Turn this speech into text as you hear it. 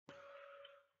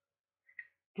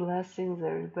Blessings,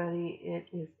 everybody. It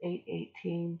is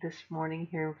 8:18 this morning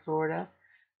here in Florida.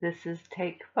 This is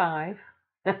take 5.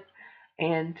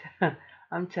 And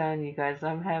I'm telling you guys,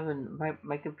 I'm having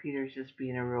my computer's just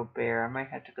being a real bear. I might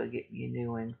have to go get me a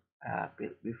new one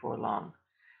before long.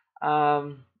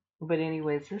 But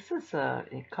anyways, this is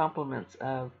in compliments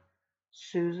of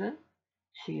Susan.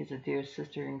 She is a dear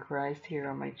sister in Christ here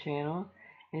on my channel,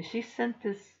 and she sent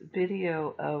this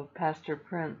video of Pastor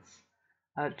Prince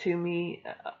to me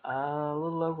a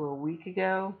little over a week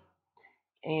ago.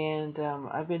 And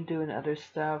I've been doing other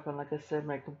stuff, and like I said,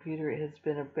 my computer has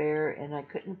been a bear, and I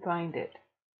couldn't find it,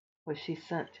 what she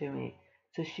sent to me.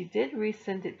 So she did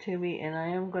resend it to me, and I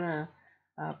am going to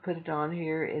put it on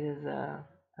here. It is a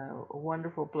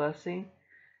wonderful blessing,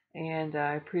 and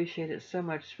I appreciate it so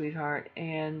much, sweetheart.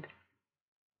 And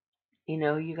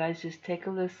you guys just take a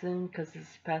listen, because this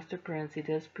is Pastor Prince. He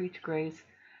does preach grace.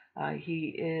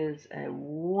 He is a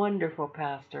wonderful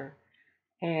pastor,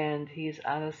 and he's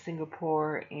out of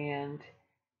Singapore. And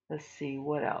let's see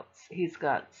what else he's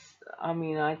got.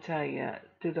 I tell you,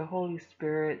 through the Holy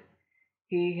Spirit,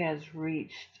 he has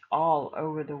reached all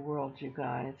over the world, you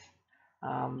guys.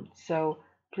 So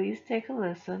please take a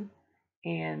listen,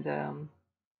 and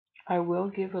I will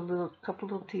give a couple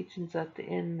little teachings at the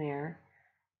end there.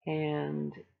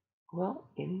 And well,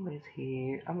 anyways,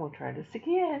 here I'm gonna try this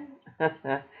again.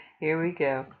 Here we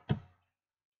go.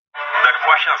 The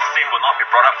question of sin will not be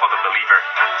brought up for the believer.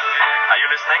 Are you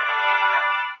listening?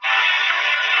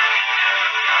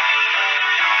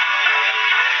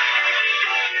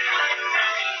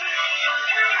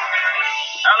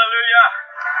 Hallelujah.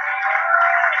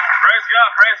 Praise God,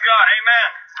 praise God. Amen.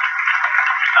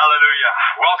 Hallelujah.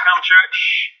 Welcome, church.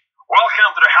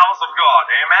 Welcome to the house of God.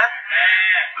 Amen.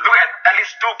 Look at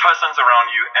least two persons around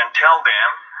you and tell them,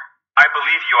 I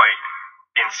believe you're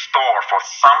in store for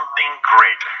something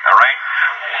great. All right?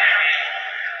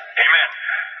 Amen.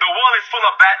 The world is full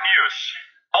of bad news.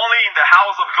 Only in the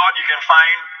house of God you can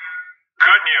find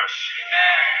good news.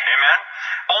 Amen.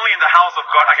 Only in the house of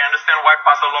God I can understand why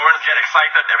Pastor Lawrence get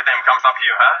excited every time he comes up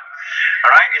here.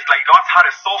 All right? It's like God's heart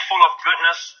is so full of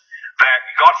goodness that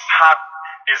God's heart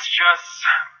is just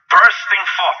bursting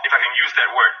forth, if I can use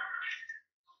that word,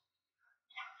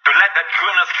 to let that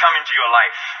goodness come into your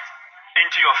life,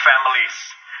 into your families,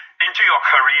 into your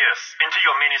careers, into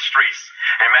your ministries,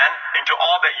 amen, into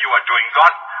all that you are doing.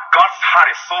 God's heart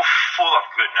is so full of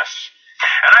goodness.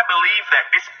 And I believe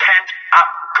that this pent up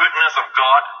goodness of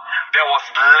God that was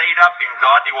laid up in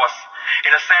God, it was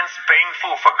in a sense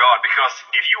painful for God, because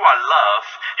if you are love,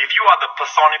 if you are the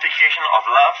personification of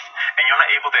love and you're not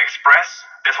able to express,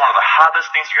 that's one of the hardest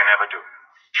things you can ever do.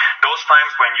 Those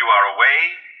times when you are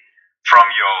away from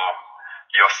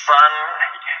your son,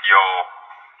 your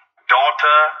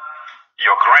daughter,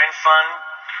 your grandson,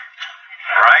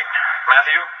 right,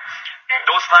 Matthew?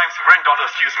 Those times,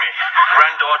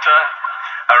 granddaughter,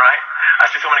 all right? I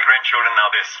see so many grandchildren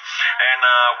nowadays. And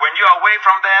when you are away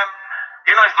from them,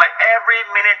 it's like every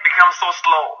minute becomes so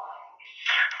slow,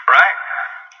 right?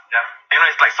 Yeah.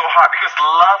 It's like so hard, because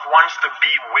love wants to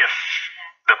be with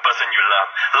the person you love.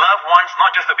 Love wants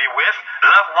not just to be with,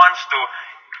 love wants to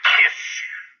kiss,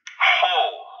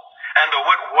 hold. And the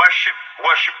word worship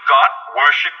God,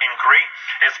 worship in Greek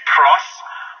is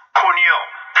proskuneo.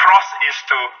 Pros is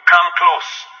to come close.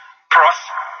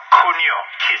 Proskuneo,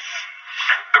 kiss.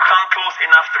 To come close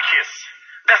enough to kiss.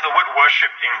 That's the word worship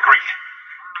in Greek.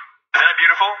 Isn't that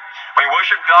beautiful? When we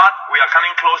worship God, we are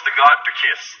coming close to God to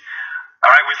kiss.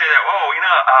 Alright, we say that,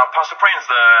 Pastor Prince,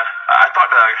 I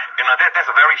thought, that's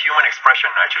a very human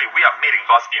expression. Actually, we are made in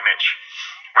God's image.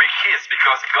 We kiss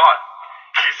because God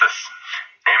kisses.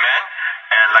 Amen?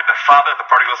 And like the father, the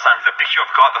prodigal son, is a picture of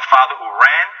God, the father who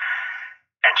ran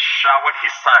and showered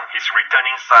his son, his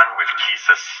returning son, with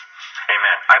kisses.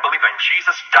 Amen. I believe when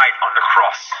Jesus died on the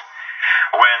cross,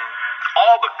 when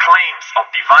all the claims of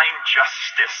divine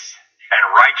justice and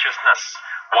righteousness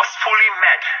was fully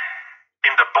met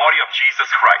in the body of Jesus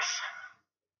Christ,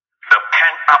 the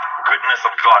pent-up goodness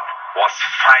of God was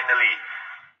finally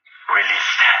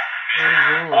released,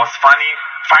 was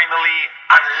finally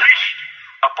unleashed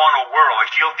upon a world, a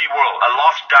guilty world, a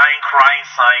lost, dying, crying,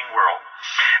 sighing world.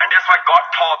 And that's why God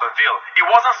tore the veil. It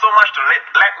wasn't so much to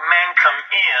let man come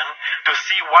in to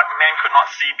see what man could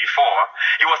not see before.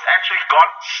 It was actually God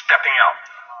stepping out.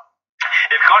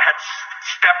 If God had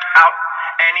stepped out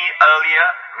any earlier,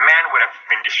 man would have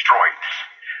been destroyed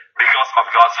because of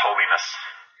God's holiness.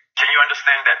 Can you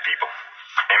understand that, people?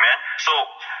 Amen? So,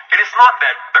 it is not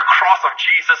that the cross of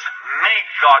Jesus made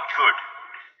God good.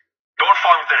 Don't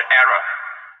fall into the error.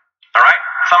 Alright?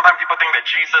 Sometimes people think that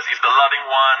Jesus is the loving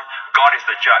one, God is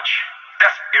the judge.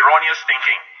 That's erroneous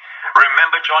thinking.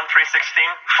 Remember John 3:16?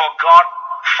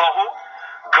 For who?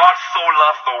 God so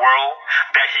loved the world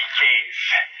that he gave.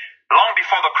 Long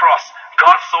before the cross,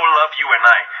 God so loved you and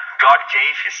I. God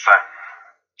gave his son.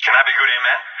 Can I be good,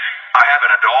 amen? I have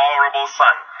an adorable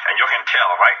son, and you can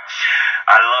tell, right?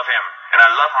 I love him, and I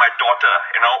love my daughter.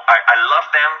 I love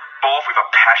them both with a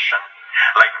passion,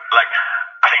 like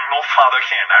I think no father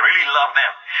can. I really love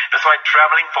them. That's why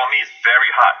traveling for me is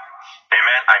very hard.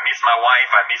 Amen. I miss my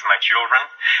wife, I miss my children.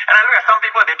 And I look at some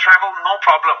people, they travel, no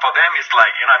problem. For them, it's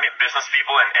like, I meet business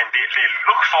people and they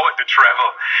look forward to travel.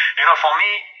 For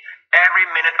me, every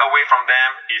minute away from them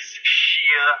is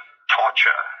sheer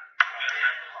torture.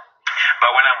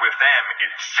 But when I'm with them,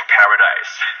 it's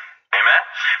paradise. Amen?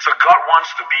 So God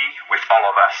wants to be with all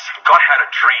of us. God had a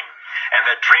dream, and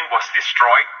that dream was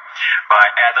destroyed by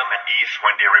Adam and Eve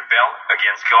when they rebelled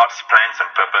against God's plans and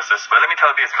purposes. But let me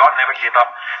tell you this, God never gave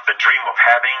up the dream of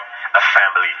having a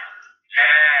family.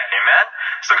 Amen?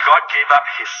 So God gave up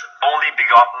his only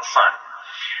begotten son.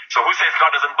 So who says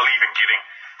God doesn't believe in giving?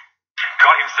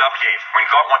 God himself gave. When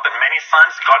God wanted many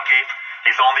sons, God gave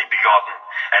his only begotten.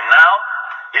 And now,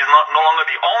 he's no longer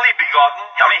the only begotten.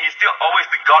 I mean, he's still always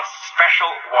the God's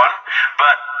special one,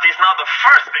 but he's now the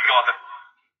first begotten,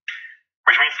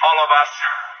 which means all of us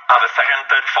are the second,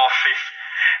 third, fourth, fifth,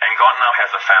 and God now has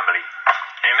a family.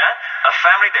 Amen? A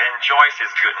family that enjoys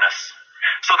his goodness.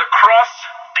 So the cross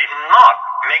did not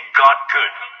make God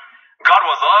good. God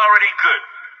was already good,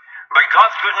 but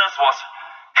God's goodness was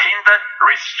hindered,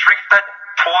 restricted,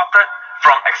 thwarted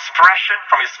from expression,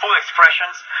 from his full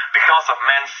expressions because of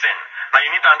man's sin. Now you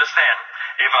need to understand,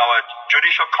 if our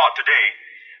judicial court today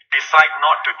decide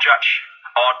not to judge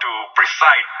or to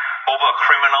preside over a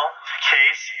criminal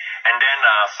case, and then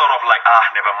sort of like,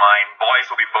 never mind, boys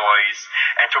will be boys,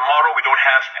 and tomorrow we don't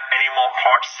have any more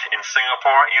courts in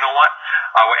Singapore, you know what?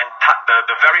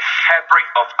 The very fabric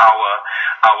of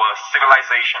our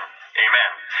civilization,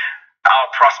 amen, our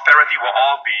prosperity will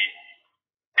all be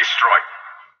destroyed.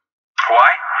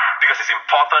 Why? Because it's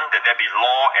important that there be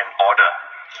law and order.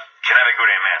 Can I have a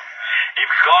good amen? If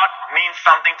God means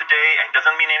something today and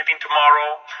doesn't mean anything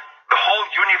tomorrow, the whole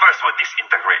universe will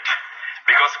disintegrate.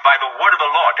 Because by the word of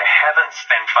the Lord, the heavens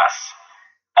stand fast.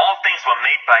 All things were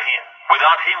made by him.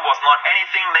 Without him was not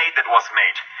anything made that was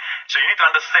made. So you need to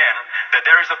understand that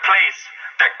there is a place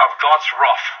of God's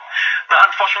wrath. Now,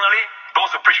 unfortunately,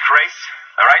 those who preach grace,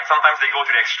 all right, sometimes they go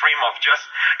to the extreme of just,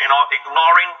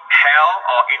 ignoring hell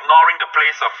or ignoring the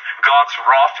place of God's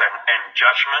wrath and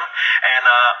judgment.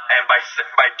 And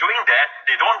by doing that,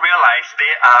 they don't realize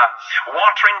they are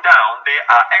watering down, they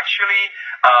are actually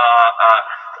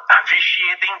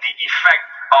vitiating the effect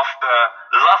of the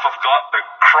love of God, the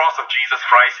cross of Jesus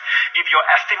Christ. If your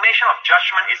estimation of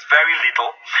judgment is very little,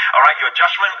 all right, your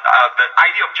judgment, the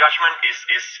idea of judgment is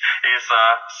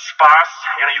sparse,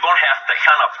 you don't have that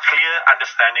kind of clear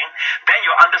understanding, then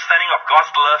your understanding of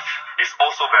God's love is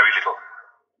also very little.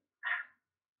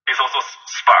 It's also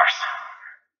sparse.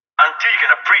 Until you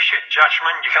can appreciate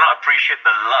judgment, you cannot appreciate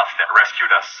the love that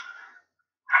rescued us.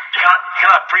 You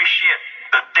cannot appreciate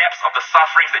the depths of the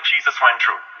sufferings that Jesus went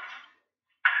through.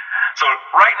 So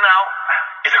right now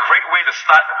is a great way to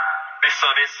start this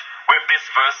service with this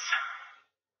verse,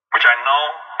 which I know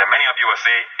that many of you will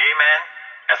say amen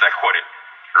as I quote it.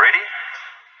 Ready?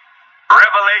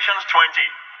 Revelations 20.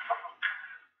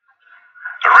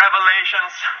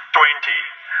 Revelations 20.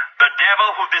 The devil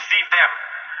who deceived them.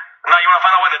 Now you want to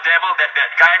find out what the devil,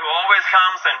 that guy who always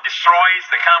comes and destroys,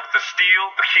 that comes to steal,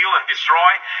 to kill and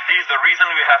destroy. He's the reason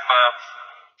we have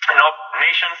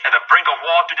nations at the brink of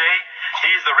war today.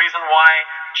 He's the reason why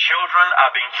children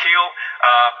are being killed,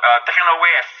 taken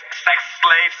away as sex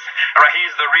slaves. Right?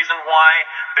 He's the reason why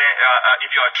if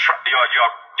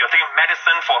you're taking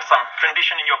medicine for some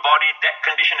condition in your body, that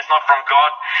condition is not from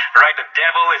God. Right? The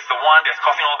devil is the one that's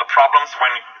causing all the problems.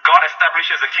 When God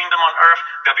establishes a kingdom on earth,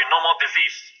 there'll be no more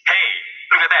disease. Hey,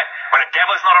 look at that. When the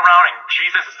devil is not around and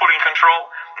Jesus is fully in control,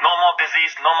 no more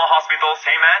disease, no more hospitals.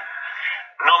 Amen.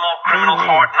 No more criminal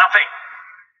court, nothing.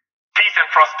 Peace and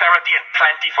prosperity and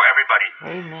plenty for everybody.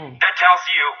 Amen. That tells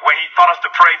you, when he taught us to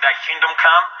pray, thy kingdom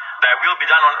come, thy will be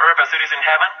done on earth as it is in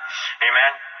heaven,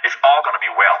 amen, it's all going to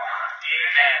be well.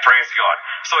 Amen. Praise God.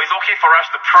 So it's okay for us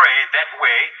to pray that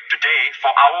way today for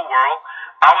our world,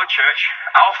 our church,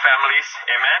 our families,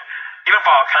 amen, even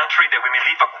for our country, that we may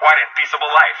live a quiet and peaceable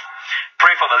life.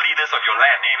 Pray for the leaders of your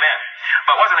land, amen.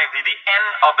 But what's the end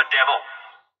of the devil?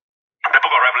 The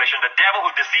book of Revelation, the devil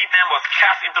who deceived them was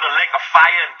cast into the lake of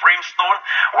fire and brimstone,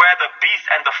 where the beast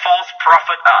and the false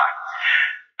prophet are.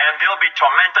 And they'll be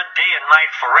tormented day and night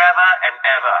forever and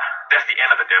ever. That's the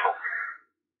end of the devil.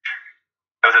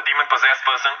 There was a demon-possessed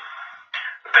person.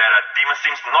 that a demon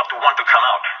seems not to want to come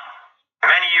out.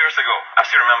 Many years ago, I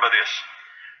still remember this.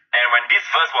 And when this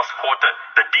verse was quoted,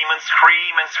 the demons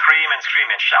scream and scream and scream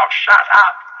and shout, "Shut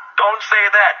up! Don't say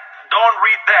that! Don't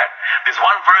read that!" This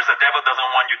one verse the devil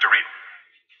doesn't want you to read.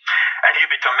 And he'll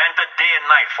be tormented day and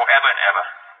night forever and ever.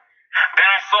 Then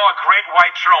I saw a great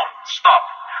white throne. Stop.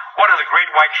 What is a great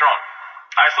white throne?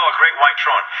 I saw a great white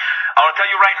throne. I want to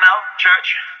tell you right now,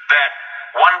 church, that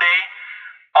one day,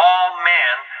 all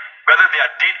men, whether they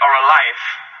are dead or alive,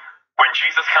 when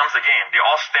Jesus comes again, they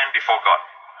all stand before God.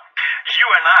 You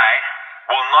and I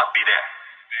will not be there.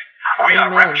 We are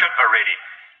raptured already.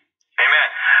 Amen.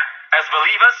 As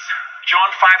believers,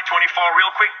 John 5:24,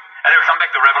 real quick, and then we come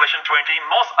back to Revelation 20.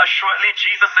 Most assuredly,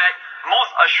 Jesus said,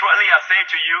 "Most assuredly I say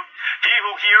to you, he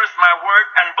who hears my word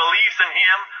and believes in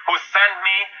him who sent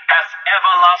me has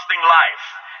everlasting life,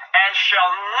 and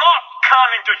shall not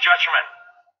come into judgment,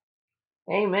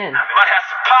 Amen. but has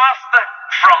passed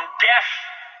from death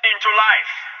into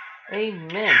life."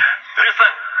 Amen.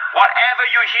 Listen, whatever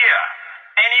you hear,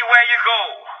 anywhere you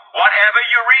go, whatever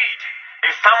you read,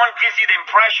 if someone gives you the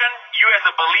impression you as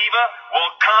a believer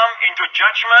will come into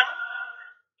judgment,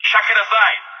 chuck it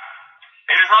aside.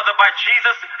 It is not about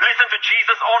Jesus. Listen to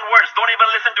Jesus' own words. Don't even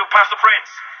listen to Pastor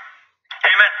Prince.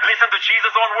 Amen. Listen to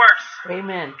Jesus' own words.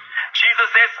 Amen.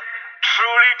 Jesus says,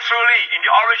 "Truly, truly," in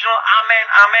the original, "Amen,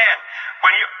 amen."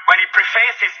 When he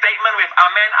prefaced his statement with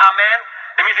 "Amen, amen,"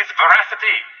 that means it's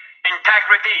veracity,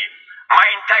 integrity. My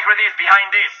integrity is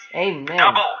behind this. Amen.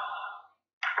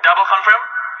 Double confirm.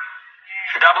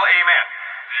 Double amen.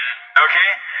 Okay?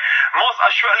 "Most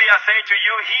assuredly I say to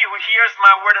you, he who hears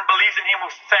my word and believes in him who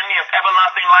sent me has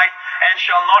everlasting life and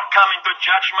shall not come into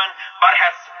judgment, but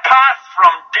has passed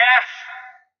from death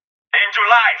into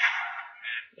life."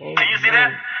 Amen. Can you see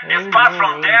that? It's passed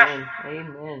from death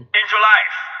into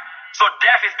life. So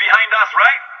death is behind us,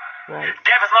 right? Right.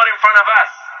 Death is not in front of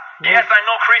us. Yes, I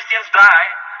know Christians die,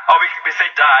 or we say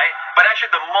die, but actually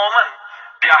the moment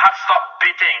their heart stops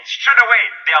beating, straight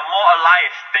away they are more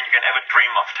alive than you can ever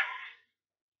dream of.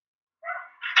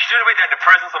 Straight away they're in the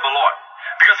presence of the Lord.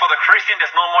 Because for the Christian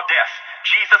there's no more death.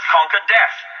 Jesus conquered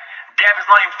death. Death is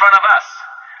not in front of us.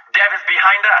 Death is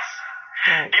behind us.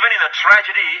 Right. Even in a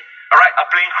tragedy, alright, a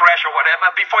plane crash or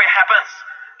whatever, before it happens,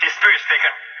 his spirit is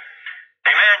taken.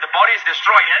 Amen. The body is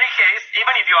destroyed. In any case,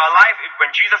 even if you are alive,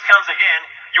 when Jesus comes again,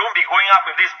 you won't be going up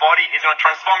with this body. He's going to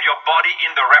transform your body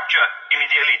in the rapture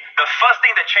immediately. The first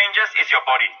thing that changes is your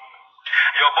body.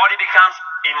 Your body becomes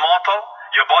immortal.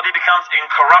 Your body becomes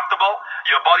incorruptible.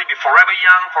 Your body be forever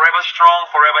young, forever strong,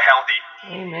 forever healthy.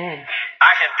 Amen.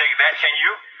 I can take that. Can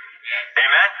you?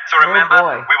 Amen. So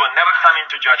remember, we will never come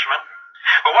into judgment.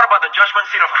 But what about the judgment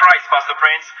seat of Christ, Pastor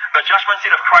Prince? The judgment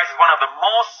seat of Christ is one of the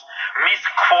most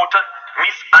misquoted,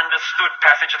 misunderstood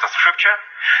passages of Scripture.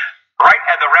 Right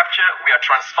at the rapture, we are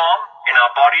transformed in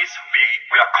our bodies.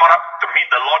 We are caught up to meet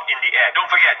the Lord in the air. Don't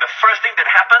forget, the first thing that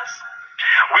happens,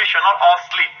 we shall not all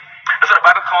sleep. That's what the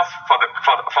Bible calls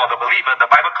for the believer. The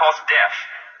Bible calls death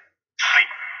sleep.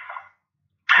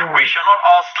 Right. We shall not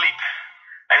all sleep.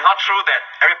 And it's not true that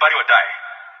everybody will die.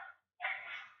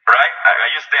 Right?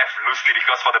 I use death loosely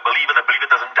because for the believer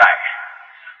doesn't die.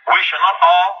 We shall not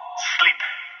all sleep,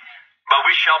 but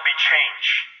we shall be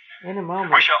changed. In a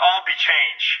moment. We shall all be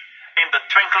changed in the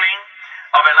twinkling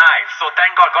of an eye. So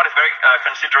thank God, God is very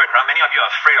considerate. Right? Many of you are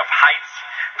afraid of heights.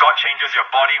 God changes your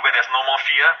body where there's no more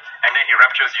fear, and then He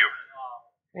raptures you.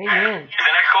 Amen.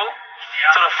 Isn't that cool?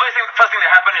 So the first thing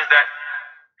that happens is that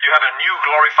you have a new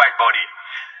glorified body.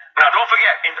 Now don't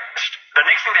forget, the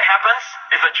next thing that happens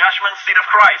is the judgment seat of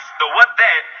Christ. The word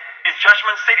there is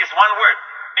judgment seat is one word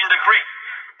in the Greek,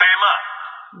 bema.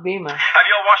 Bema. Have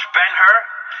you all watched Ben-Hur?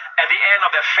 At the end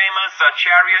of the famous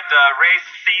chariot race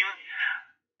scene,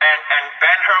 and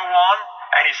Ben-Hur won,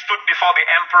 and he stood before the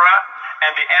emperor,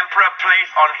 and the emperor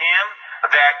placed on him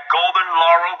that golden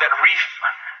laurel, that wreath,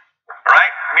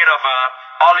 right, made of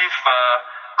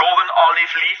golden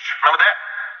olive leaf. Remember that?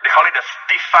 They call it the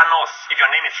Stephanos. If your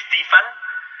name is Stephen,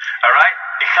 all right,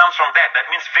 it comes from that. That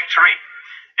means victory.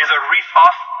 It's a wreath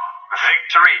of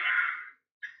victory.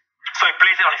 So he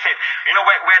placed it on his head. You know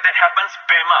where that happens?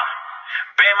 Bema.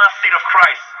 Bema, seat of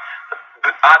Christ.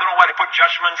 I don't know why they put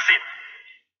judgment seat.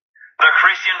 The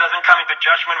Christian doesn't come into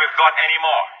judgment with God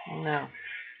anymore. No.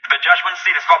 The judgment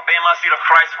seat is called Bema, seat of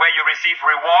Christ, where you receive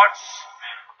rewards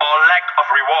or lack of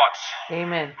rewards.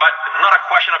 Amen. But not a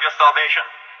question of your salvation.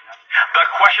 The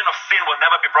question of sin will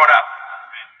never be brought up.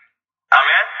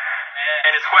 Amen?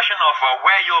 And it's a question of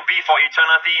where you'll be for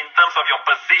eternity in terms of your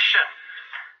position.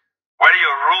 Whether you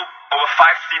rule over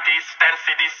 5 cities, 10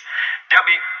 cities, there'll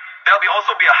be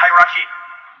also be a hierarchy,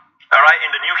 all right,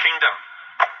 in the new kingdom.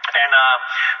 And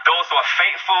those who are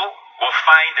faithful will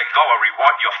find that God will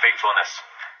reward your faithfulness.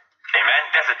 Amen.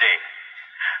 That's the day.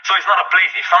 So it's not a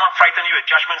place. If someone frightens you at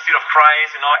judgment seat of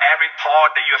Christ, every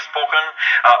thought that you have spoken,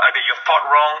 that you have thought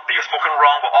wrong, that you have spoken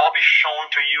wrong, will all be shown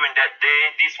to you in that day.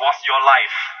 This was your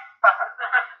life.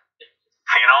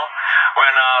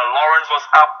 When Lawrence was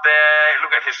up there,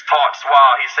 look at his thoughts.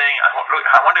 Wow, he's saying,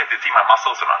 I wonder if they see my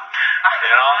muscles or not.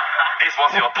 This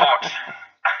was your thoughts.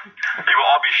 It will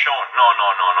all be shown. No.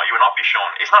 It will not be shown.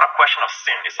 It's not a question of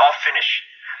sin. It's all finished.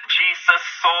 Jesus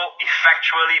so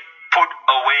effectually put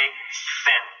away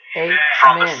sin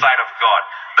from the sight of God.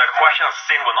 The question of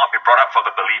sin will not be brought up for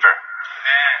the believer.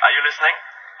 Are you listening?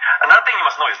 Another thing you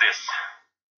must know is this.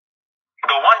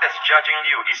 The one that's judging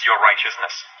you is your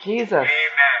righteousness. Jesus.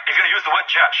 Amen. If you're going to use the word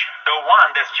judge, the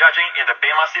one that's judging in the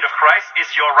Bema seat of Christ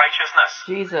is your righteousness.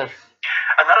 Jesus.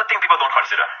 Another thing people don't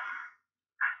consider.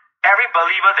 Every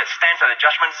believer that stands at the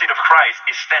judgment seat of Christ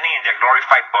is standing in their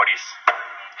glorified bodies.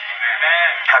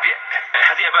 Amen.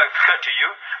 Has it ever occurred to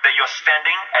you that you're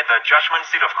standing at the judgment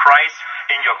seat of Christ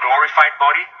in your glorified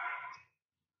body?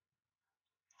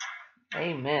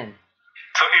 Amen.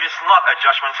 So it is not a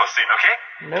judgment for sin, okay?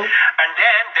 Nope. And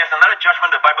then there's another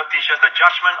judgment the Bible teaches, the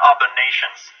judgment of the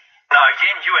nations. Now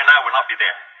again, you and I will not be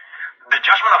there. The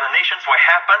judgment of the nations will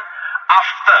happen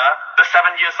after the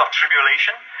 7 years of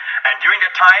tribulation. And during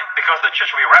that time, because the church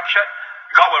will be raptured,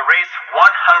 God will raise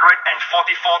 144,000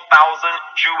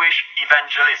 Jewish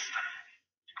evangelists.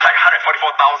 Like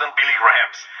 144,000 Billy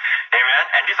Grahams. Amen.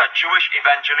 And these are Jewish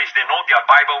evangelists. They know their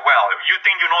Bible well. You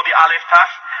think you know the Aleph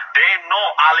Taf? They know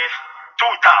Aleph too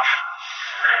tough.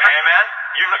 Amen.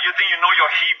 You think you know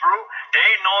your Hebrew? They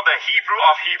know the Hebrew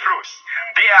of Hebrews.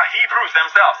 They are Hebrews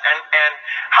themselves. And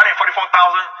 144,000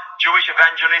 Jewish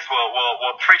evangelists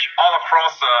will preach all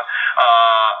across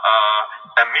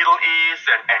the Middle East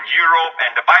and Europe.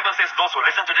 And the Bible says those who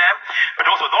listen to them, but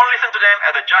those who don't listen to them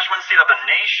at the judgment seat of the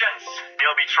nations,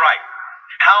 they'll be tried.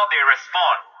 How they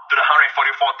respond to the 144,000.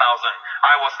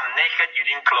 I was naked, you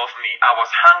didn't clothe me. I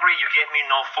was hungry, you gave me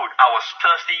no food. I was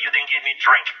thirsty, you didn't give me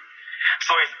drink.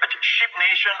 So it's a sheep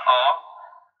nation or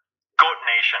goat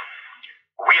nation.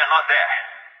 We are not there.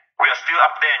 We are still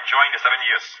up there enjoying the 7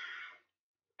 years.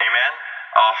 Amen.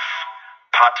 Of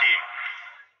partying.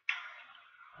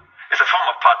 It's a form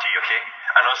of party, okay?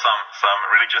 I know some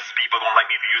religious people don't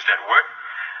like me to use that word.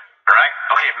 Right?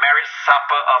 Okay, marriage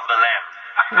supper of the Lamb.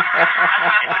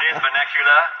 In today's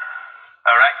vernacular,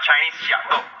 alright, Chinese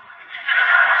xiaodo.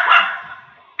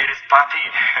 It is party.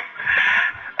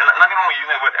 And nothing wrong with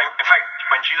using that word. In fact,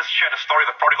 when Jesus shared the story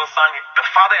of the prodigal son, the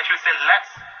father actually said,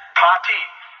 let's party.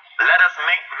 Let us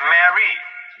make merry.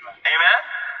 Amen?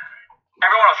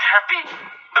 Everyone was happy.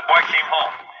 The boy came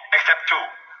home, except two.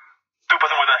 Two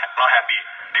persons were not happy.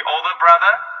 The older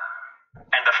brother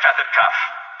and the fatted calf.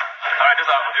 Alright, those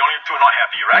are the only two not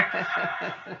happy, right?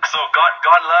 So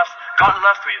God loves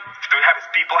to have his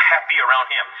people happy around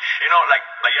him. Like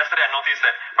yesterday I noticed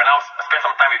that when I spent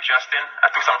some time with Justin, I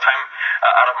took some time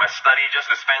out of my study just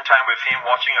to spend time with him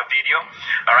watching a video.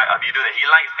 Alright, a video that he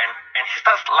likes, and he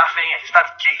starts laughing and he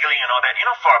starts giggling and all that.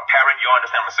 For a parent, you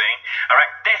understand what I'm saying?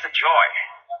 Alright, there's a joy.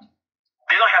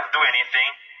 They don't have to do anything.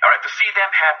 Alright, to see them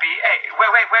happy. Hey,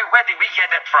 where did we get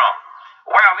that from?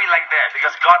 Why are we like that?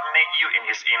 Because God made you in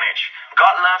his image.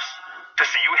 God loves to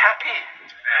see you happy.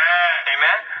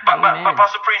 Amen. But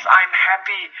Pastor Prince, I'm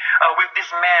happy with this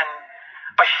man,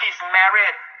 but he's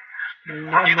married.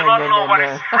 You do not know what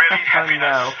is really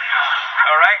happiness.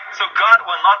 Alright? So God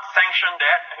will not sanction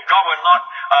that. God will not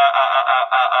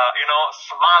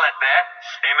smile at that.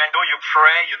 Amen. Though you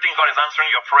pray, you think God is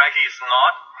answering your prayer, he is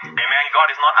not. Amen.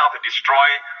 God is not out to destroy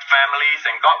families,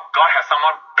 and God has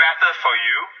someone better for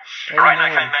you. Amen. Right now,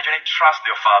 I can imagine it. Trust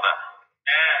your Father.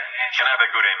 Can I have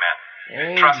a good amen?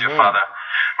 Amen. Trust your Father.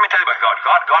 Let me tell you about God.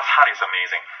 God's heart is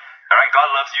amazing. Alright? God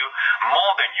loves you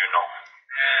more than you know.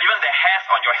 Even the hairs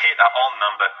on your head are all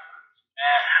numbered.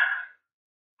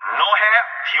 No hair,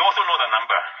 he also knows the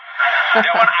number.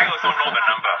 That one, I also know the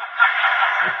number.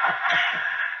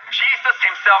 Jesus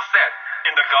himself said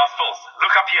in the Gospels,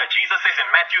 look up here, Jesus says in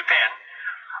Matthew 10,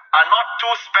 are not two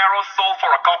sparrows sold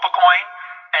for a copper coin,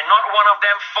 and not one of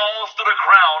them falls to the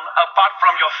ground apart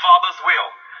from your Father's will?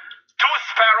 Two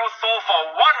sparrows sold for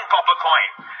one copper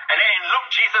coin. And then in Luke,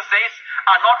 Jesus says,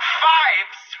 are not five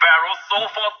sparrows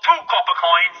sold for two copper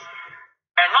coins,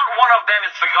 and not one of them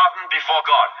is forgotten before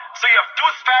God? So you have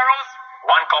two sparrows,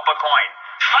 one copper coin.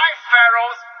 Five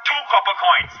sparrows, two copper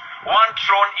coins. One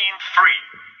thrown in free.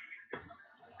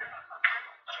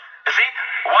 You see,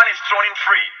 one is thrown in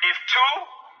free. If two,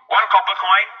 one copper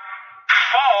coin,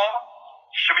 four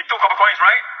should be two copper coins,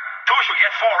 right? Two should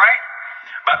get four, right?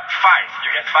 But five,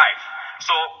 you get five.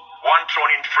 So one thrown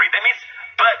in free. That means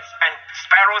birds and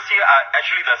sparrows here are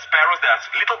actually the sparrows. They are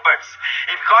little birds.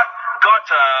 If God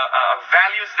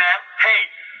values them, hey,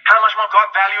 how much more God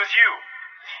values you?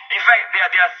 In fact, they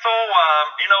are so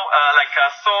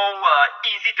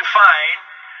easy to find.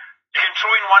 You can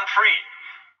throw in one free.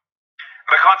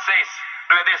 But God says,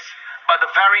 look at this. But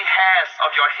the very hairs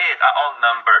of your head are all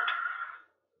numbered.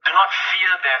 Do not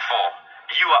fear, therefore.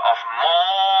 You are of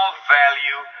more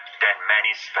value than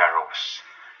many sparrows.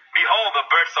 Behold the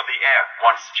birds of the air.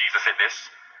 Once Jesus said this.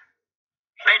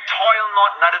 They toil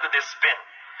not, neither do they spin,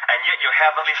 and yet your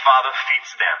heavenly Father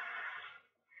feeds them.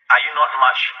 Are you not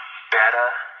much better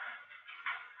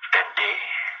than they?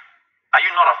 Are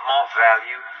you not of more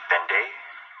value than they?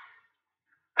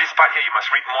 This part here you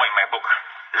must read more in my book.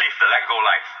 Live the Let Go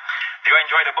life. Do you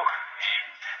enjoy the book?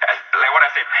 Like what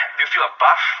I said, do you feel a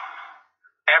buff?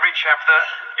 Every chapter,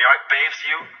 it bathes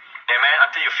you. Amen.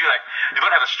 Until you feel like you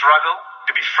don't have to struggle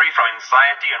to be free from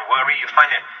anxiety and worry. You find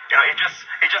that,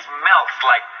 it just melts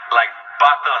like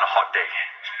butter on a hot day.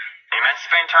 Amen.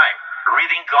 Spend time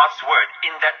reading God's word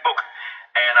in that book.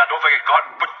 And don't forget, God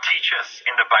put teachers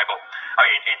in the Bible,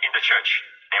 in the church.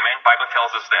 Amen. Bible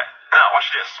tells us that. Now,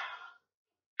 watch this.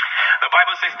 The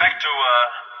Bible says back to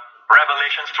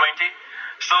Revelations 20.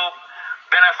 So,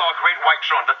 then I saw a great white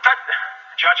throne. The third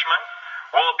judgment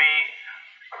will be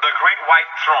the great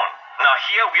white throne. Now,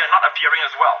 here we are not appearing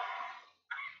as well.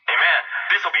 Amen.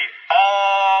 This will be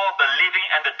all the living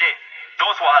and the dead.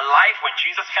 Those who are alive when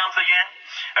Jesus comes again.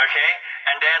 Okay.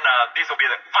 And then this will be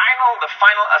the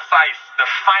final assize, the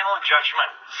final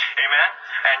judgment. Amen.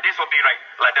 And this will be like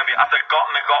there'll be after God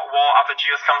and the God war, after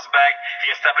Jesus comes back, he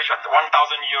established a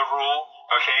 1,000-year rule.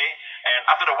 Okay. And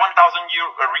after the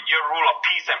 1,000-year rule of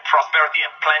peace and prosperity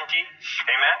and plenty.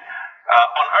 Amen.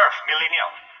 On earth,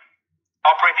 millennial.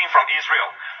 Operating from Israel.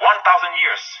 1,000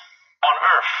 years on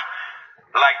earth.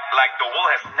 Like the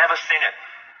world has never seen it.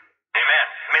 Amen.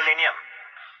 Millennium.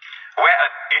 Where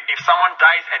if someone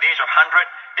dies at the age of 100,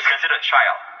 it's considered a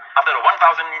child. After the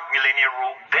 1,000 millennial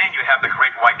rule, then you have the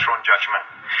great white throne judgment.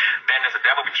 Then there's the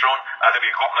devil be thrown, there'll be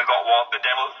a God and God war, the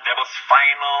devil's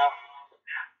final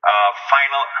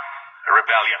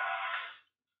rebellion.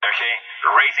 Okay?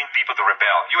 Raising people to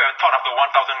rebel. You have thought after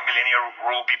 1,000 millennial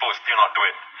rule, people will still not do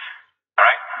it.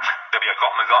 Alright? There'll be a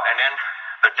God and God, and then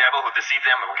the devil who deceived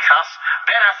them will be cast.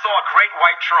 Then I saw a great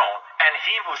white throne, and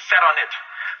him who sat on it,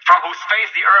 from whose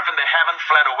face the earth and the heaven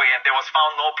fled away, and there was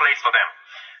found no place for them.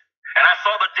 And I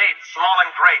saw the dead, small and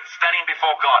great, standing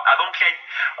before God. I don't care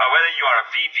whether you are a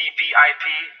VIP,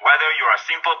 whether you are a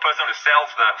simple person who sells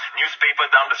the newspaper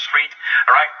down the street,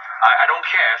 alright? I don't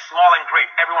care, small and great,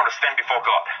 everyone will stand before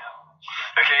God.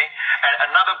 Okay? And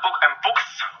another book, and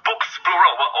books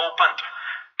plural, were opened.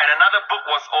 And another book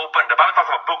was opened. The Bible talks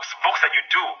about books that you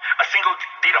do. A single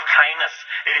deed of kindness.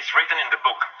 It is written in the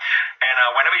book. And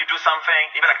whenever you do something,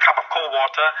 even a cup of cold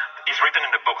water is written in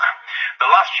the book. The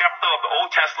last chapter of the Old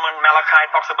Testament, Malachi,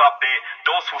 talks about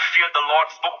those who feared the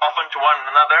Lord spoke often to one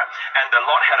another, and the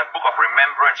Lord had a book of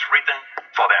remembrance written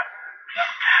for them.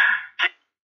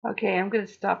 Okay, I'm going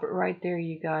to stop it right there,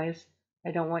 you guys. I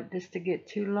don't want this to get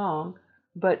too long.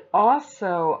 But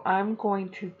also, I'm going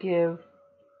to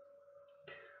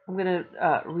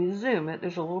resume it.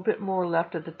 There's a little bit more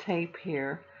left of the tape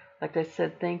here. Like I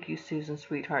said, thank you, Susan,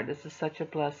 sweetheart. This is such a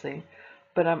blessing.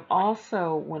 But I'm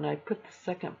also, when I put the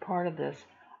second part of this,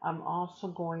 I'm also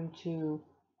going to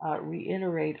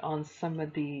reiterate on some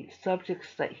of the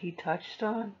subjects that he touched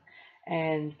on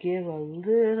and give a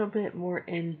little bit more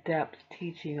in-depth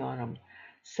teaching on them.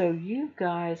 So you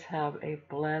guys have a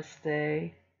blessed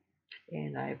day,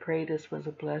 and I pray this was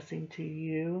a blessing to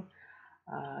you.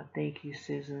 Thank you,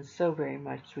 Susan, so very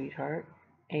much, sweetheart.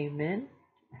 Amen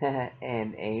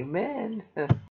and amen.